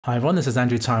Hi everyone, this is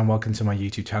Andrew Ty and welcome to my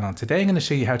YouTube channel. Today I'm going to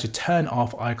show you how to turn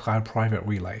off iCloud Private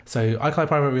Relay. So iCloud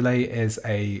Private Relay is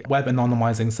a web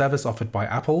anonymizing service offered by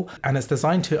Apple, and it's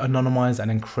designed to anonymize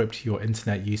and encrypt your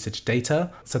internet usage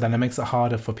data so that it makes it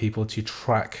harder for people to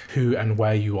track who and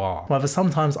where you are. However,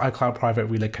 sometimes iCloud Private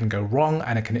Relay can go wrong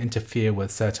and it can interfere with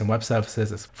certain web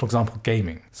services, for example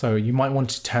gaming. So you might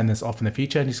want to turn this off in the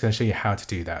future, and I'm just going to show you how to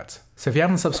do that. So if you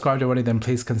haven't subscribed already, then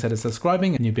please consider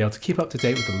subscribing and you'll be able to keep up to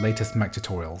date with the latest Mac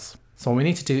tutorials. So what we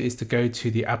need to do is to go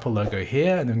to the Apple logo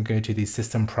here and then go to the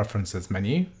System Preferences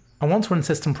menu. And once we're in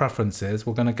System Preferences,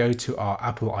 we're going to go to our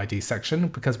Apple ID section.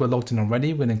 Because we're logged in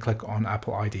already, we're going to click on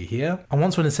Apple ID here. And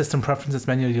once we're in the System Preferences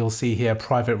menu, you'll see here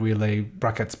Private Relay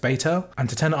brackets beta. And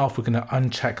to turn it off, we're going to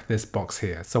uncheck this box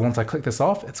here. So once I click this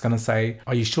off, it's going to say,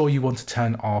 are you sure you want to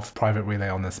turn off Private Relay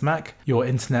on this Mac? Your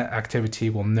internet activity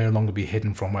will no longer be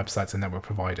hidden from websites and network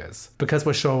providers. Because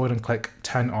we're sure, we're going to click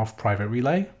Turn off Private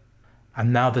Relay.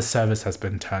 And now the service has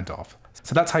been turned off.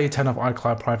 So that's how you turn off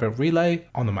iCloud Private Relay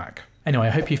on the Mac. Anyway,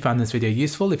 I hope you found this video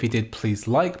useful. If you did, please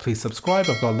like, please subscribe.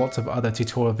 I've got lots of other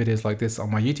tutorial videos like this on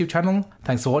my YouTube channel.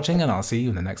 Thanks for watching and I'll see you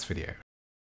in the next video.